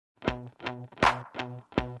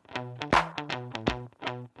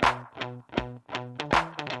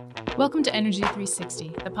Welcome to Energy 360,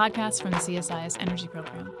 the podcast from the CSIS Energy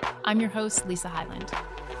Program. I'm your host, Lisa Highland.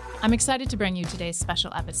 I'm excited to bring you today's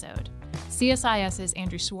special episode. CSIS's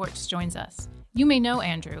Andrew Schwartz joins us. You may know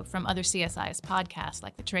Andrew from other CSIS podcasts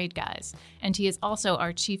like The Trade Guys, and he is also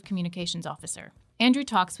our Chief Communications Officer. Andrew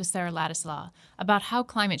talks with Sarah Ladislaw about how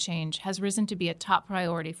climate change has risen to be a top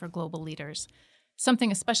priority for global leaders,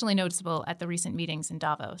 something especially noticeable at the recent meetings in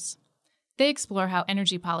Davos. They explore how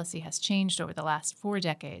energy policy has changed over the last 4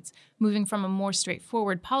 decades, moving from a more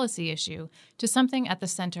straightforward policy issue to something at the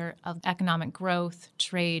center of economic growth,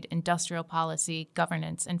 trade, industrial policy,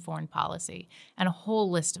 governance, and foreign policy, and a whole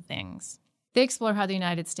list of things. They explore how the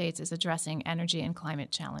United States is addressing energy and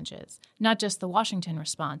climate challenges, not just the Washington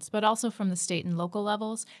response, but also from the state and local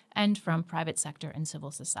levels and from private sector and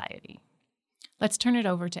civil society. Let's turn it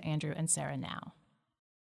over to Andrew and Sarah now.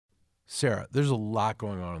 Sarah, there's a lot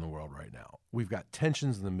going on in the world right now. We've got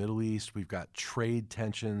tensions in the Middle East. We've got trade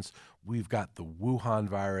tensions. We've got the Wuhan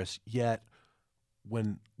virus. Yet,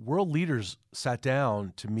 when world leaders sat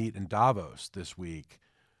down to meet in Davos this week,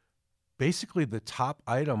 basically the top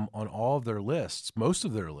item on all of their lists, most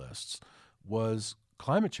of their lists, was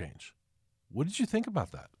climate change. What did you think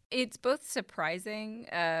about that? It's both surprising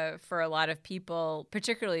for a lot of people,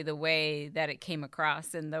 particularly the way that it came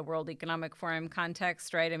across in the World Economic Forum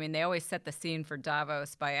context, right? I mean, they always set the scene for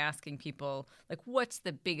Davos by asking people, like, what's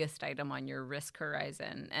the biggest item on your risk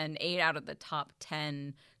horizon? And 8 out of the top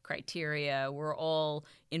 10 criteria were all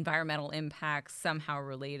environmental impacts somehow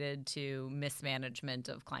related to mismanagement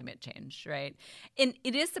of climate change, right? And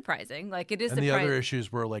it is surprising. Like, it is surprising. And the other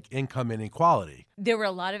issues were like income inequality. There were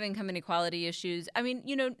a lot of income inequality issues. I mean,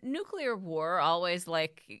 you know, nuclear war always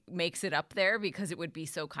like makes it up there because it would be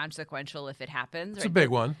so consequential if it happens. It's a big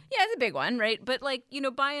one. Yeah, it's a big one, right? But like, you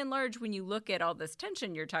know, by and large, when you look at all this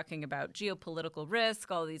tension, you're talking about geopolitical risk,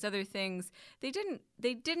 all these other things. They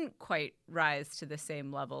didn't quite rise to the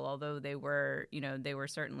same level, although they were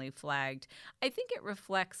certainly flagged. I think it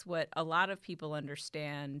reflects what a lot of people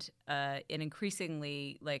understand and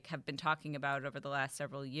increasingly like have been talking about over the last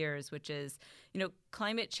several years, which is, you know,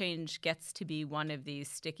 climate change gets to be one of these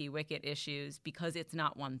sticky wicket issues because it's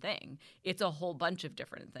not one thing. It's a whole bunch of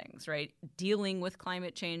different things, right? Dealing with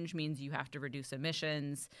climate change means you have to reduce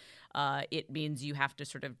emissions. It means you have to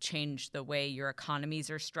sort of change the way your economies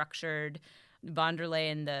are structured. Von der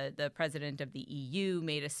Leyen, the president of the EU,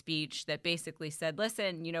 made a speech that basically said,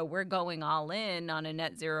 listen, you know, we're going all in on a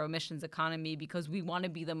net zero emissions economy because we want to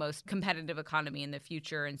be the most competitive economy in the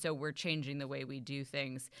future. And so we're changing the way we do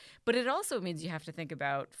things. But it also means you have to think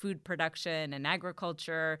about food production and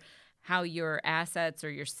agriculture, how your assets or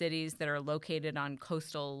your cities that are located on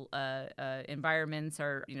coastal environments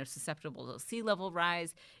are, you know, susceptible to sea level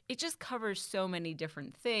rise. It just covers so many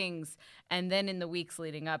different things. And then in the weeks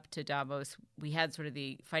leading up to Davos, we had sort of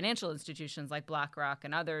the financial institutions like BlackRock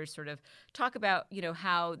and others sort of talk about, you know,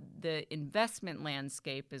 how the investment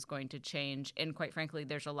landscape is going to change. And quite frankly,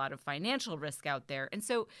 there's a lot of financial risk out there. And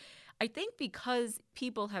so I think because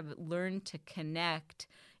people have learned to connect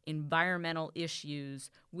environmental issues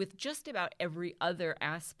with just about every other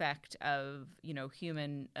aspect of, you know,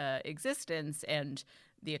 human existence and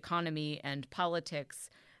the economy and politics,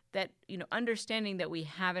 that, you know, understanding that we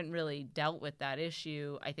haven't really dealt with that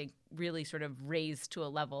issue, I think really sort of raised to a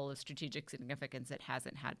level of strategic significance it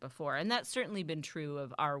hasn't had before. And that's certainly been true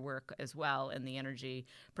of our work as well in the energy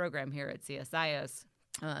program here at CSIS.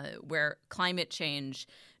 Where climate change,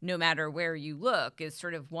 no matter where you look, is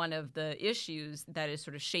sort of one of the issues that is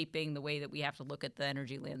sort of shaping the way that we have to look at the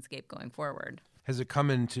energy landscape going forward. Has it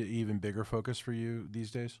come into even bigger focus for you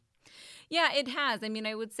these days? Yeah, it has. I mean,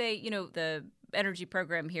 I would say, you know, the energy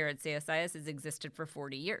program here at CSIS has existed for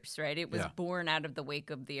 40 years, right? It was born out of the wake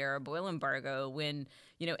of the Arab oil embargo when,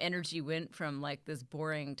 you know, energy went from like this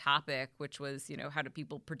boring topic, which was, you know, how do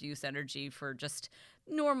people produce energy for just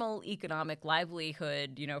normal economic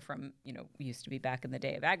livelihood, you know, from, you know, we used to be back in the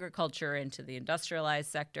day of agriculture into the industrialized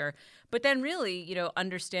sector. But then really, you know,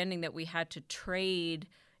 understanding that we had to trade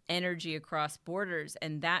energy across borders,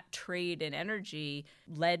 and that trade in energy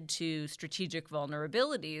led to strategic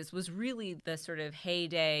vulnerabilities, was really the sort of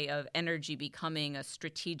heyday of energy becoming a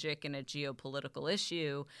strategic and a geopolitical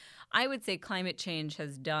issue. I would say climate change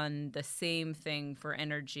has done the same thing for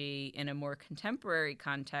energy in a more contemporary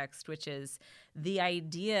context, which is the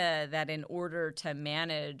idea that in order to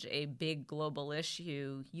manage a big global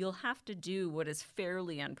issue, you'll have to do what is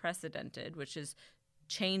fairly unprecedented, which is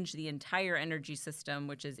change the entire energy system,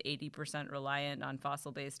 which is 80% reliant on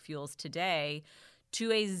fossil-based fuels today,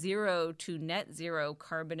 to a zero to net zero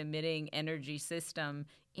carbon emitting energy system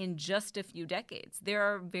in just a few decades. There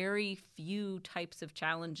are very few types of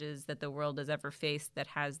challenges that the world has ever faced that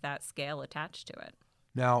has that scale attached to it.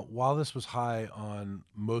 Now, while this was high on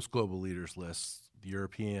most global leaders' lists, the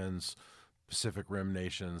Europeans, Pacific Rim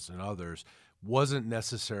nations, and others, wasn't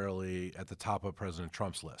necessarily at the top of President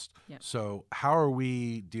Trump's list. Yeah. So how are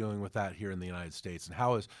we dealing with that here in the United States,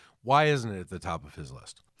 and why isn't it at the top of his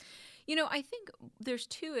list? I think there's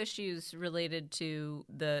two issues related to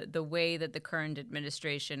the way that the current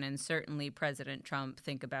administration and certainly President Trump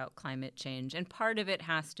think about climate change. And part of it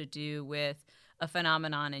has to do with a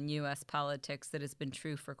phenomenon in U.S. politics that has been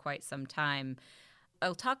true for quite some time.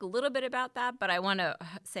 I'll talk a little bit about that, but I want to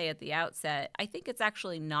say at the outset, I think it's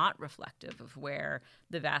actually not reflective of where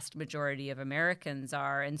the vast majority of Americans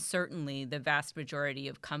are, and certainly the vast majority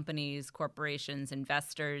of companies, corporations,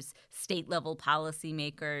 investors, state-level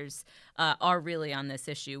policymakers are really on this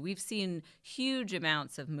issue. We've seen huge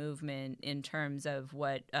amounts of movement in terms of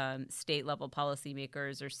what state-level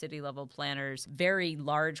policymakers or city-level planners, very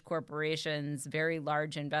large corporations, very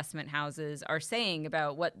large investment houses are saying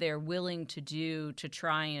about what they're willing to do to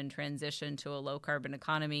try and transition to a low-carbon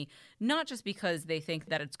economy, not just because they think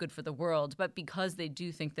that it's good for the world, but because they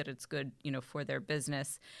do think that it's good, for their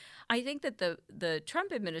business. I think that the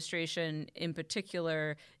Trump administration in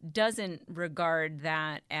particular doesn't regard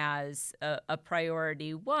that as a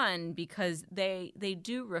priority, one, because they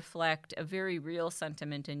do reflect a very real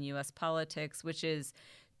sentiment in U.S. politics, which is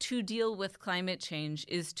to deal with climate change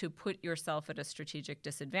is to put yourself at a strategic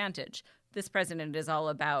disadvantage. This president is all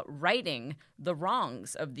about righting the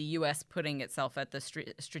wrongs of the U.S. putting itself at the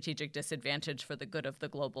strategic disadvantage for the good of the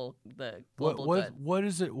global good. What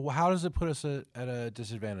is it? How does it put us at a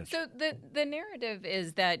disadvantage? So the narrative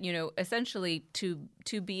is that, essentially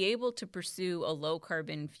to be able to pursue a low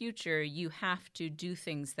carbon future, you have to do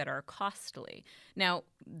things that are costly. Now,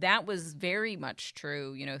 that was very much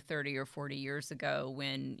true, 30 or 40 years ago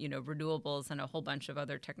when, renewables and a whole bunch of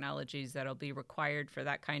other technologies that'll be required for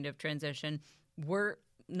that kind of transition were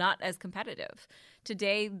not as competitive.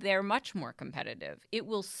 Today, they're much more competitive. It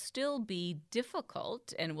will still be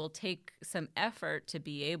difficult and will take some effort to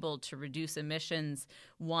be able to reduce emissions,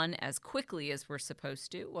 one, as quickly as we're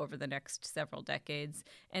supposed to over the next several decades,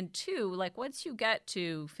 and two, once you get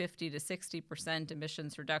to 50 to 60%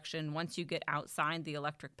 emissions reduction, once you get outside the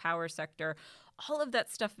electric power sector, all of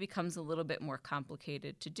that stuff becomes a little bit more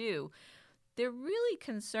complicated to do. They're really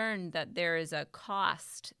concerned that there is a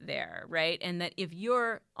cost there, right? And that if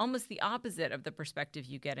you're almost the opposite of the perspective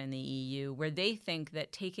you get in the EU, where they think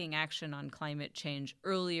that taking action on climate change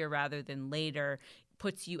earlier rather than later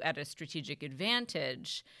puts you at a strategic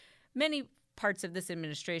advantage, many parts of this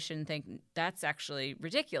administration think that's actually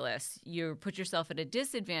ridiculous. You put yourself at a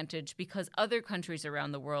disadvantage because other countries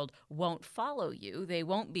around the world won't follow you. They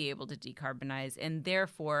won't be able to decarbonize, and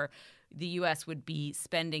therefore the U.S. would be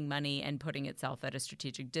spending money and putting itself at a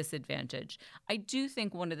strategic disadvantage. I do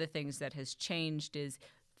think one of the things that has changed is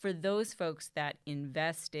for those folks that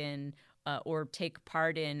invest in or take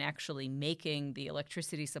part in actually making the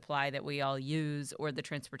electricity supply that we all use or the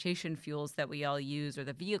transportation fuels that we all use or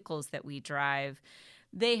the vehicles that we drive,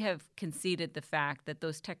 they have conceded the fact that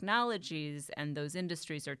those technologies and those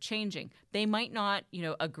industries are changing. They might not,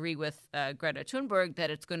 agree with Greta Thunberg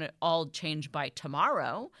that it's going to all change by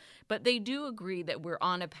tomorrow, but they do agree that we're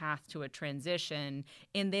on a path to a transition,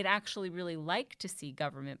 and they'd actually really like to see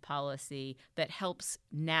government policy that helps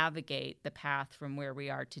navigate the path from where we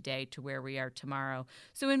are today to where we are tomorrow.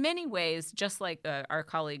 So in many ways, just like our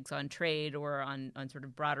colleagues on trade or on sort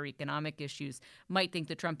of broader economic issues might think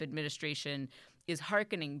the Trump administration is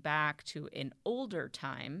hearkening back to an older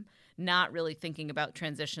time, not really thinking about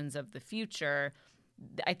transitions of the future.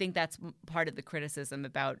 I think that's part of the criticism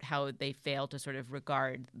about how they fail to sort of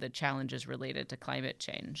regard the challenges related to climate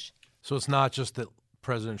change. So it's not just that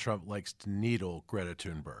President Trump likes to needle Greta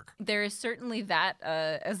Thunberg. There is certainly that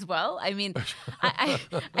as well. I mean, I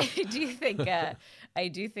do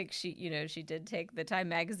think she did take the Time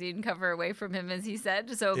magazine cover away from him, as he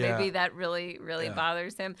said. So maybe that really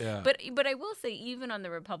bothers him. Yeah. But I will say, even on the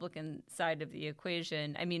Republican side of the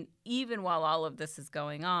equation, I mean, even while all of this is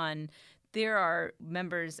going on, there are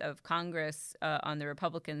members of Congress on the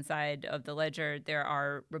Republican side of the ledger. There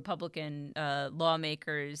are Republican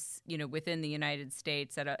lawmakers, within the United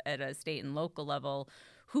States at a state and local level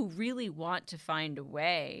who really want to find a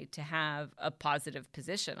way to have a positive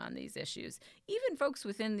position on these issues. Even folks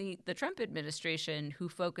within the Trump administration who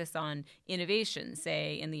focus on innovation,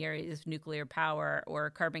 say in the areas of nuclear power or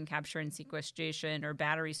carbon capture and sequestration or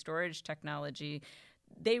battery storage technology,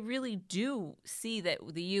 they really do see that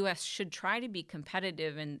the U.S. should try to be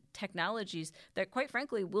competitive in technologies that, quite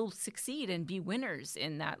frankly, will succeed and be winners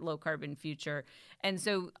in that low-carbon future. And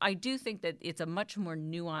so I do think that it's a much more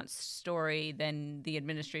nuanced story than the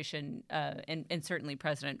administration and certainly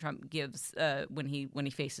President Trump gives when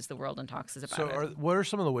he faces the world and talks about it. What are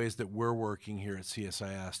some of the ways that we're working here at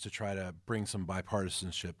CSIS to try to bring some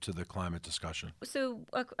bipartisanship to the climate discussion? So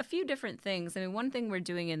a few different things. I mean, one thing we're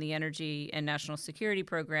doing in the energy and national security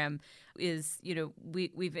program is,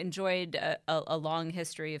 we've enjoyed a long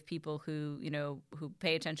history of people who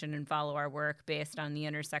pay attention and follow our work based on the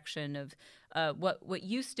intersection of what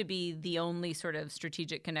used to be the only sort of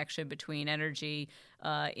strategic connection between energy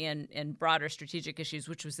and broader strategic issues,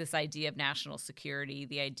 which was this idea of national security,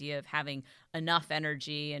 the idea of having enough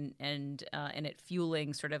energy and it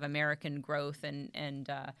fueling sort of American growth and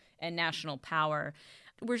national power.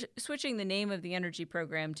 We're switching the name of the energy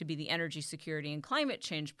program to be the Energy Security and Climate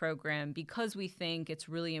Change Program because we think it's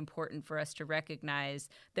really important for us to recognize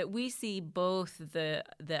that we see both the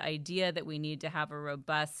idea that we need to have a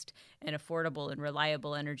robust and affordable and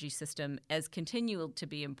reliable energy system as continual to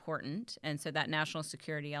be important. And so that national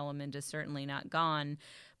security element is certainly not gone.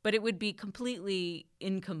 But it would be completely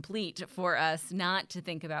incomplete for us not to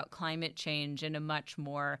think about climate change in a much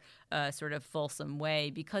more sort of fulsome way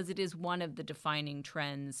because it is one of the defining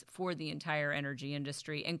trends for the entire energy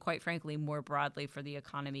industry and, quite frankly, more broadly for the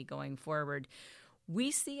economy going forward. We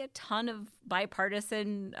see a ton of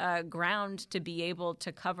bipartisan ground to be able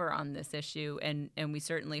to cover on this issue, and we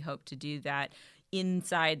certainly hope to do that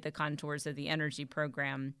inside the contours of the energy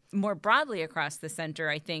program. More broadly across the center,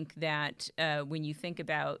 I think that when you think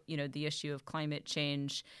about, the issue of climate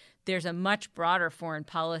change, there's a much broader foreign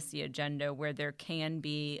policy agenda where there can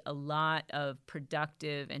be a lot of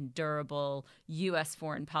productive and durable U.S.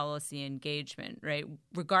 foreign policy engagement, right?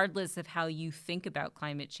 Regardless of how you think about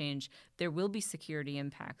climate change, there will be security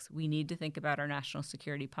impacts. We need to think about our national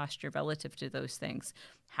security posture relative to those things.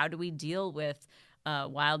 How do we deal with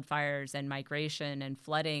wildfires and migration and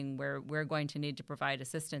flooding where we're going to need to provide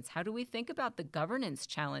assistance? How do we think about the governance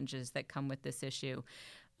challenges that come with this issue?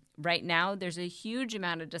 Right now, there's a huge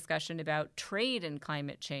amount of discussion about trade and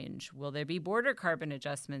climate change. Will there be border carbon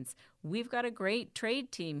adjustments? We've got a great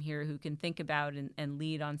trade team here who can think about and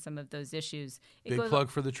lead on some of those issues. Big plug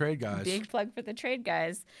for the trade guys. Big plug for the trade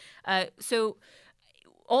guys. So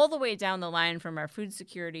all the way down the line, from our food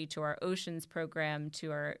security to our oceans program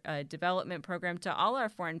to our development program to all our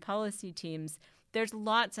foreign policy teams, there's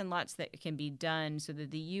lots and lots that can be done so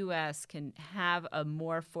that the U.S. can have a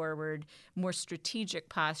more forward, more strategic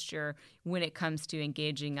posture when it comes to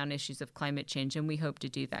engaging on issues of climate change, and we hope to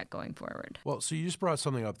do that going forward. Well, so you just brought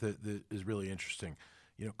something up that is really interesting.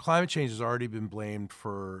 Climate change has already been blamed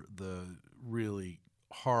for the really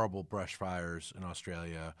horrible brush fires in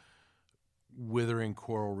Australia, withering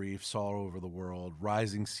coral reefs all over the world,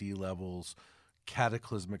 rising sea levels,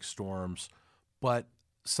 cataclysmic storms. But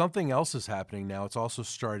something else is happening now. It's also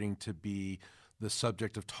starting to be the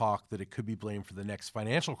subject of talk that it could be blamed for the next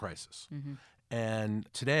financial crisis. Mm-hmm. And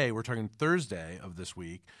today, we're talking Thursday of this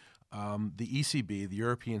week, the ECB, the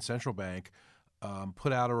European Central Bank,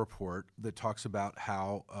 put out a report that talks about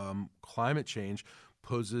how climate change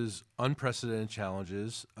poses unprecedented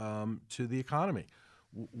challenges to the economy.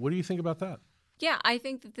 What do you think about that? Yeah, I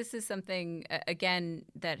think that this is something, again,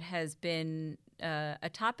 that has been a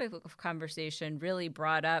topic of conversation really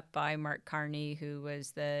brought up by Mark Carney, who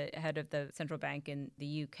was the head of the central bank in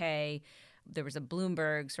the UK. There was a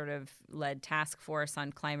Bloomberg sort of led task force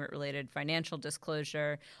on climate-related financial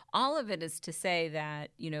disclosure. All of it is to say that,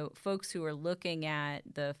 folks who are looking at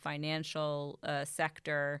the financial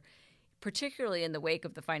sector, particularly in the wake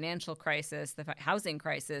of the financial crisis, the housing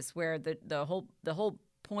crisis, where the whole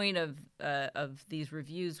point of these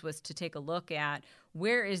reviews was to take a look at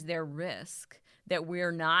where is there risk that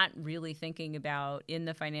we're not really thinking about in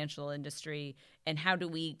the financial industry, and how do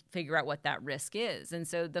we figure out what that risk is? And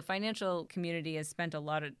so the financial community has spent a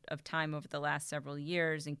lot of time over the last several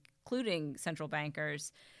years, including central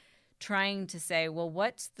bankers, trying to say, well,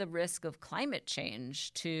 what's the risk of climate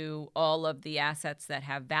change to all of the assets that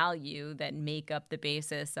have value that make up the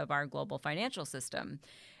basis of our global financial system?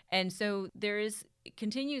 And so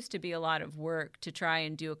continues to be a lot of work to try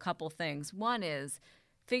and do a couple things. One is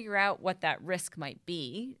figure out what that risk might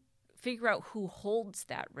be, figure out who holds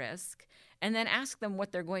that risk, and then ask them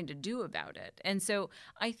what they're going to do about it. And so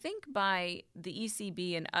I think by the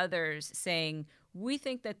ECB and others saying, we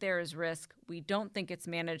think that there is risk, we don't think it's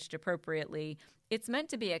managed appropriately, it's meant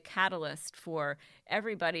to be a catalyst for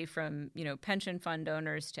everybody from, pension fund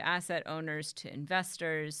owners to asset owners to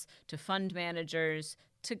investors to fund managers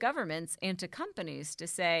to governments and to companies to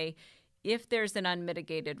say, if there's an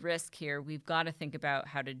unmitigated risk here, we've got to think about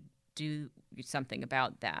how to do something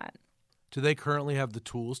about that. Do they currently have the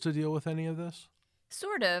tools to deal with any of this?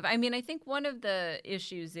 Sort of. I mean, I think one of the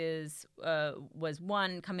issues was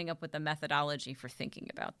one, coming up with a methodology for thinking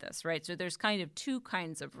about this, right? So there's kind of two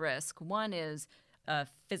kinds of risk. One is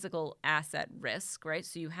physical asset risk, right?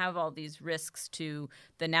 So you have all these risks to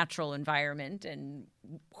the natural environment, and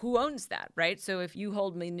who owns that, right? So if you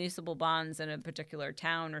hold municipal bonds in a particular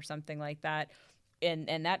town or something like that,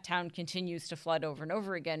 and that town continues to flood over and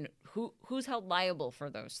over again, who's held liable for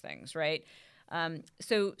those things, right?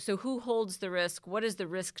 So who holds the risk? What is the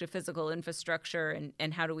risk to physical infrastructure,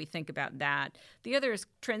 and how do we think about that? The other is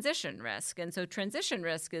transition risk. And so transition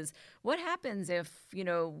risk is what happens if,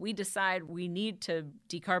 we decide we need to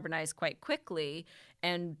decarbonize quite quickly,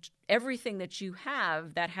 and everything that you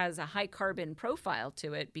have that has a high carbon profile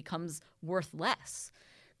to it becomes worth less.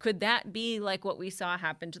 Could that be like what we saw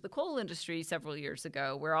happen to the coal industry several years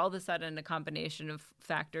ago, where all of a sudden a combination of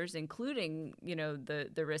factors, including,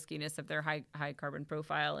 the riskiness of their high carbon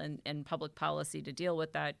profile and public policy to deal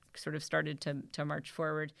with that, sort of started to march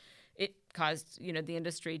forward? It caused, the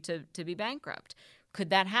industry to be bankrupt. Could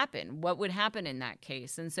that happen? What would happen in that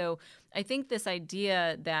case? And so I think this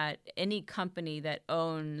idea that any company that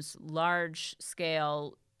owns large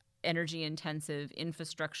scale energy-intensive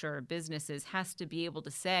infrastructure or businesses has to be able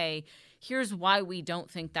to say, here's why we don't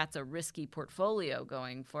think that's a risky portfolio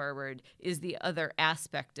going forward, is the other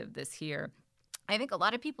aspect of this here. I think a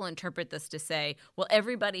lot of people interpret this to say, well,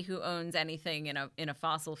 everybody who owns anything in a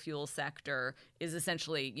fossil fuel sector is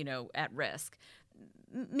essentially, at risk.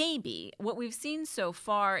 Maybe. What we've seen so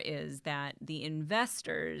far is that the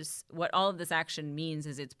investors, what all of this action means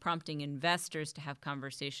is it's prompting investors to have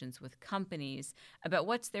conversations with companies about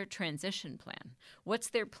what's their transition plan. What's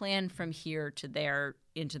their plan from here to there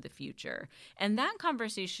into the future? And that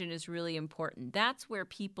conversation is really important. That's where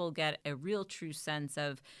people get a real true sense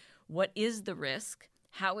of what is the risk,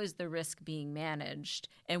 how is the risk being managed,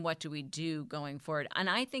 and what do we do going forward? And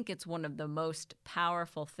I think it's one of the most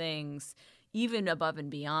powerful things, even above and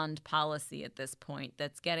beyond policy at this point,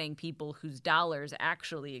 that's getting people whose dollars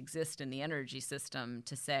actually exist in the energy system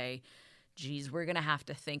to say, geez, we're going to have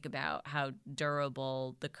to think about how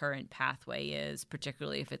durable the current pathway is,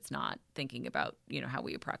 particularly if it's not thinking about, how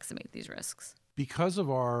we approximate these risks. Because of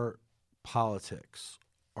our politics,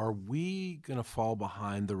 are we going to fall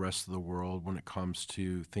behind the rest of the world when it comes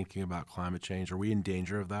to thinking about climate change? Are we in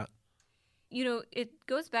danger of that? It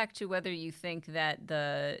goes back to whether you think that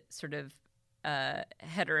the sort of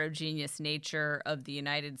heterogeneous nature of the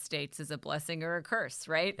United States is a blessing or a curse,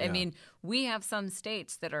 right? Yeah. I mean, we have some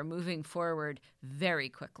states that are moving forward very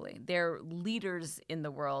quickly. They're leaders in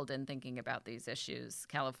the world in thinking about these issues,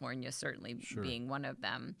 California certainly being one of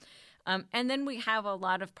them. And then we have a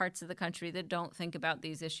lot of parts of the country that don't think about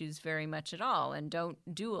these issues very much at all and don't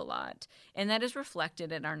do a lot. And that is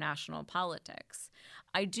reflected in our national politics.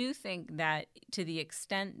 I do think that to the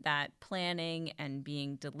extent that planning and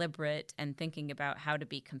being deliberate and thinking about how to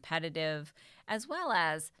be competitive, as well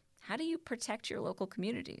as how do you protect your local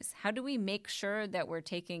communities? How do we make sure that we're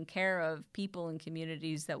taking care of people and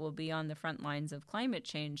communities that will be on the front lines of climate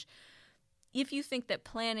change? If you think that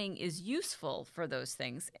planning is useful for those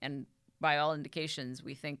things, and by all indications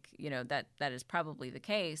we think that is probably the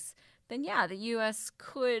case, then yeah, the U.S.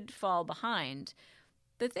 could fall behind.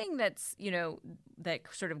 The thing that's, that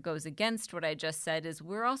sort of goes against what I just said is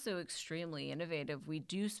we're also extremely innovative. We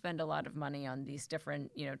do spend a lot of money on these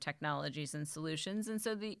different, technologies and solutions. And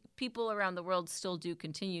so the people around the world still do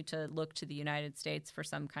continue to look to the United States for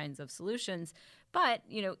some kinds of solutions. But,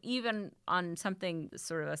 even on something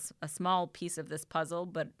sort of a small piece of this puzzle,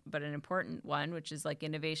 but an important one, which is like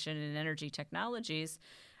innovation in energy technologies,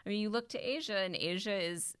 I mean, you look to Asia, and Asia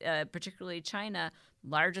is, particularly China,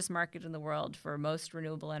 largest market in the world for most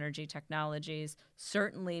renewable energy technologies,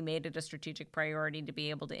 certainly made it a strategic priority to be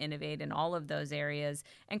able to innovate in all of those areas,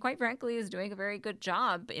 and quite frankly is doing a very good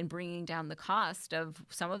job in bringing down the cost of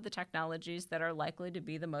some of the technologies that are likely to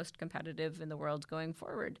be the most competitive in the world going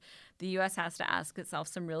forward. The U.S. has to ask itself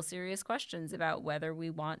some real serious questions about whether we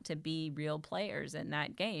want to be real players in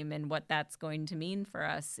that game and what that's going to mean for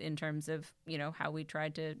us in terms of, how we try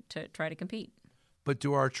to compete. But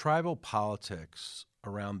do our tribal politics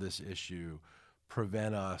around this issue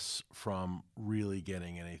prevent us from really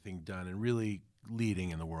getting anything done and really leading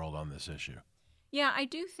in the world on this issue? Yeah, I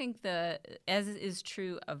do think as is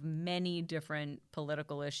true of many different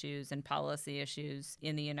political issues and policy issues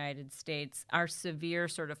in the United States, our severe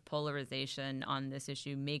sort of polarization on this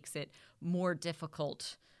issue makes it more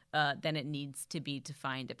difficult than it needs to be to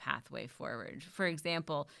find a pathway forward. For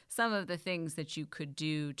example, some of the things that you could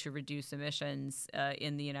do to reduce emissions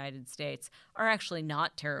in the United States are actually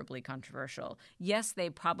not terribly controversial. Yes, they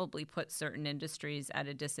probably put certain industries at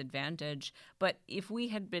a disadvantage, but if we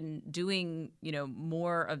had been doing,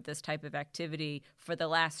 more of this type of activity for the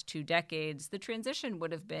last 2 decades, the transition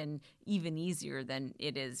would have been even easier than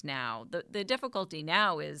it is now. The difficulty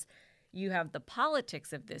now is you have the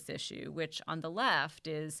politics of this issue, which on the left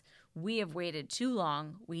is we have waited too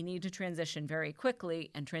long. We need to transition very quickly.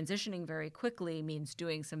 And transitioning very quickly means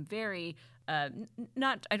doing some very, I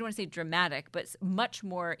don't want to say dramatic, but much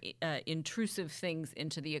more intrusive things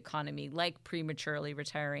into the economy, like prematurely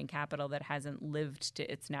retiring capital that hasn't lived to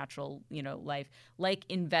its natural, life, like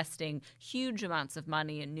investing huge amounts of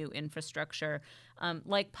money in new infrastructure,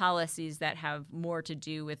 like policies that have more to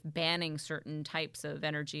do with banning certain types of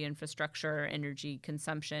energy infrastructure, energy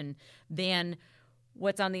consumption, than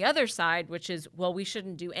what's on the other side, which is, well, we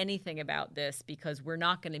shouldn't do anything about this because we're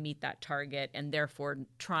not going to meet that target, and therefore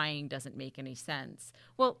trying doesn't make any sense.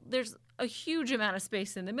 Well, there's a huge amount of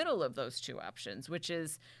space in the middle of those two options, which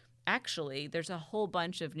is actually there's a whole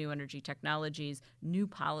bunch of new energy technologies, new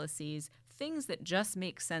policies, things that just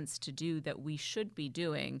make sense to do that we should be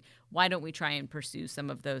doing. Why don't we try and pursue some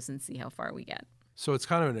of those and see how far we get? So it's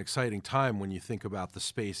kind of an exciting time when you think about the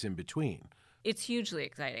space in between. It's hugely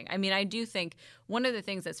exciting. I mean, I do think one of the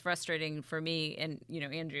things that's frustrating for me, and,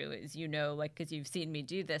 Andrew, as because you've seen me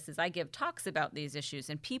do this, is I give talks about these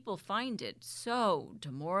issues, and people find it so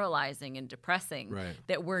demoralizing and depressing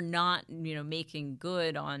that we're not, making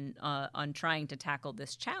good on trying to tackle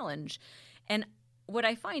this challenge. And what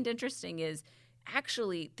I find interesting is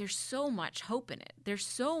actually there's so much hope in it. There's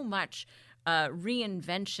so much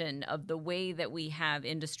reinvention of the way that we have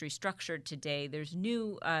industry structured today. There's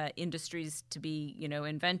new industries to be,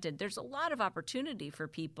 invented. There's a lot of opportunity for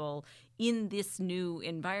people in this new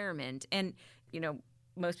environment. And,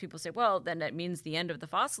 most people say, well, then that means the end of the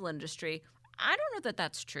fossil industry. I don't know that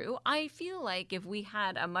that's true. I feel like if we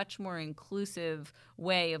had a much more inclusive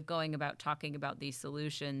way of going about talking about these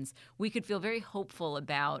solutions, we could feel very hopeful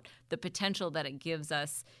about the potential that it gives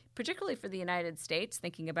us, particularly for the United States,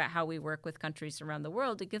 thinking about how we work with countries around the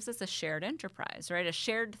world. It gives us a shared enterprise, right? A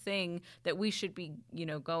shared thing that we should be,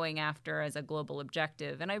 going after as a global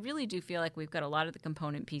objective. And I really do feel like we've got a lot of the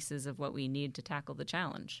component pieces of what we need to tackle the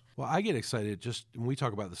challenge. Well, I get excited and we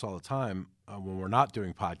talk about this all the time when we're not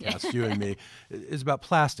doing podcasts, you and me, is about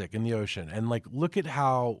plastic in the ocean. And look at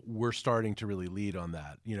how we're starting to really lead on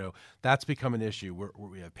that. That's become an issue where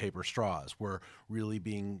we have paper straws. We're really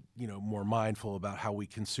being, more mindful about how we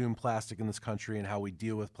consume plastic in this country and how we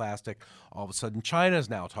deal with plastic. All of a sudden, China's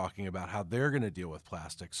now talking about how they're going to deal with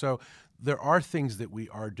plastic. So there are things that we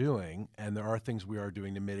are doing, and there are things we are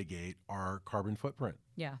doing to mitigate our carbon footprint.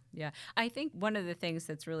 Yeah. I think one of the things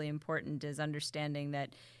that's really important is understanding that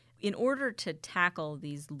in order to tackle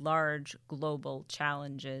these large global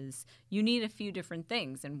challenges, you need a few different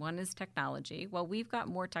things. And one is technology. Well, we've got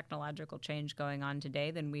more technological change going on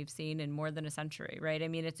today than we've seen in more than a century, right? I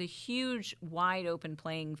mean, it's a huge, wide open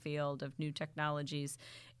playing field of new technologies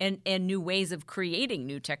and new ways of creating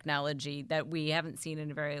new technology that we haven't seen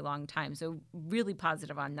in a very long time. So really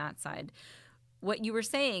positive on that side. What you were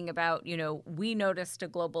saying about, we noticed a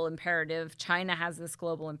global imperative. China has this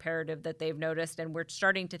global imperative that they've noticed, and we're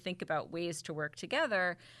starting to think about ways to work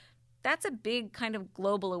together. That's a big kind of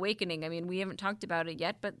global awakening. I mean, we haven't talked about it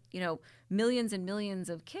yet, but, millions and millions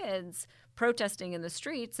of kids protesting in the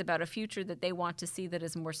streets about a future that they want to see that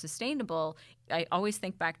is more sustainable. I always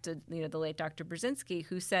think back to the late Dr. Brzezinski,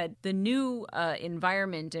 who said the new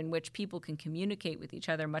environment in which people can communicate with each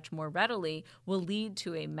other much more readily will lead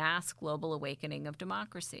to a mass global awakening of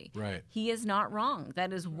democracy. Right. He is not wrong.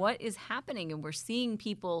 That is what is happening, and we're seeing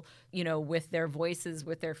people, with their voices,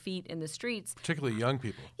 with their feet in the streets. Particularly young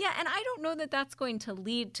people. Yeah, and I don't know that that's going to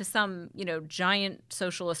lead to some, giant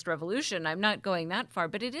socialist revolution. I'm not going that far,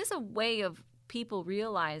 but it is a way of people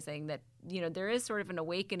realizing that there is sort of an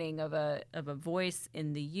awakening of a voice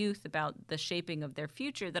in the youth about the shaping of their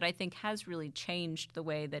future that I think has really changed the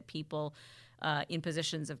way that people in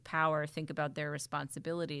positions of power think about their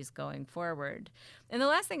responsibilities going forward. And the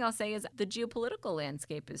last thing I'll say is the geopolitical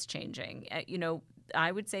landscape is changing. I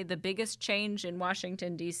would say the biggest change in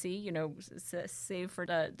Washington, D.C., save for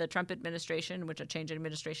the Trump administration, which a change in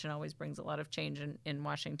administration always brings a lot of change in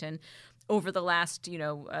Washington, over the last, 3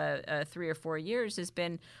 or 4 years has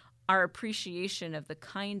been our appreciation of the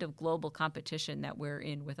kind of global competition that we're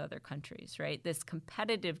in with other countries, right? This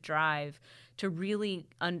competitive drive to really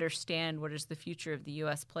understand what is the future of the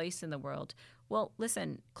U.S. place in the world. Well,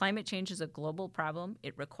 listen, climate change is a global problem.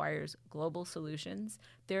 It requires global solutions.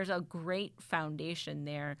 There's a great foundation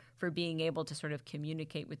there for being able to sort of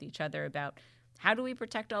communicate with each other about how do we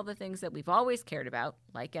protect all the things that we've always cared about,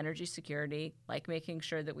 like energy security, like making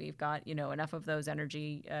sure that we've got, enough of those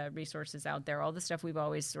energy resources out there, all the stuff we've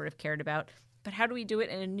always sort of cared about. But how do we do it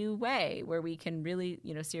in a new way where we can really,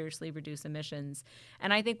 seriously reduce emissions?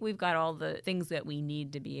 And I think we've got all the things that we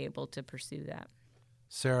need to be able to pursue that.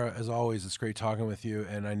 Sarah, as always, it's great talking with you,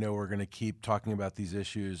 and I know we're going to keep talking about these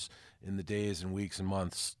issues in the days and weeks and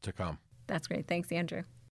months to come. That's great. Thanks, Andrew.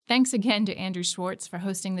 Thanks again to Andrew Schwartz for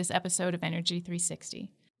hosting this episode of Energy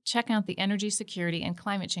 360. Check out the Energy Security and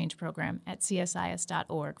Climate Change Program at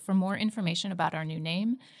csis.org for more information about our new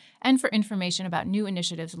name and for information about new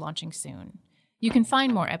initiatives launching soon. You can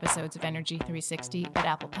find more episodes of Energy 360 at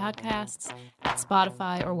Apple Podcasts, at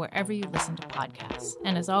Spotify, or wherever you listen to podcasts.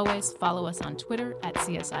 And as always, follow us on Twitter at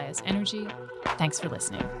CSIS Energy. Thanks for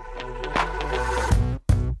listening.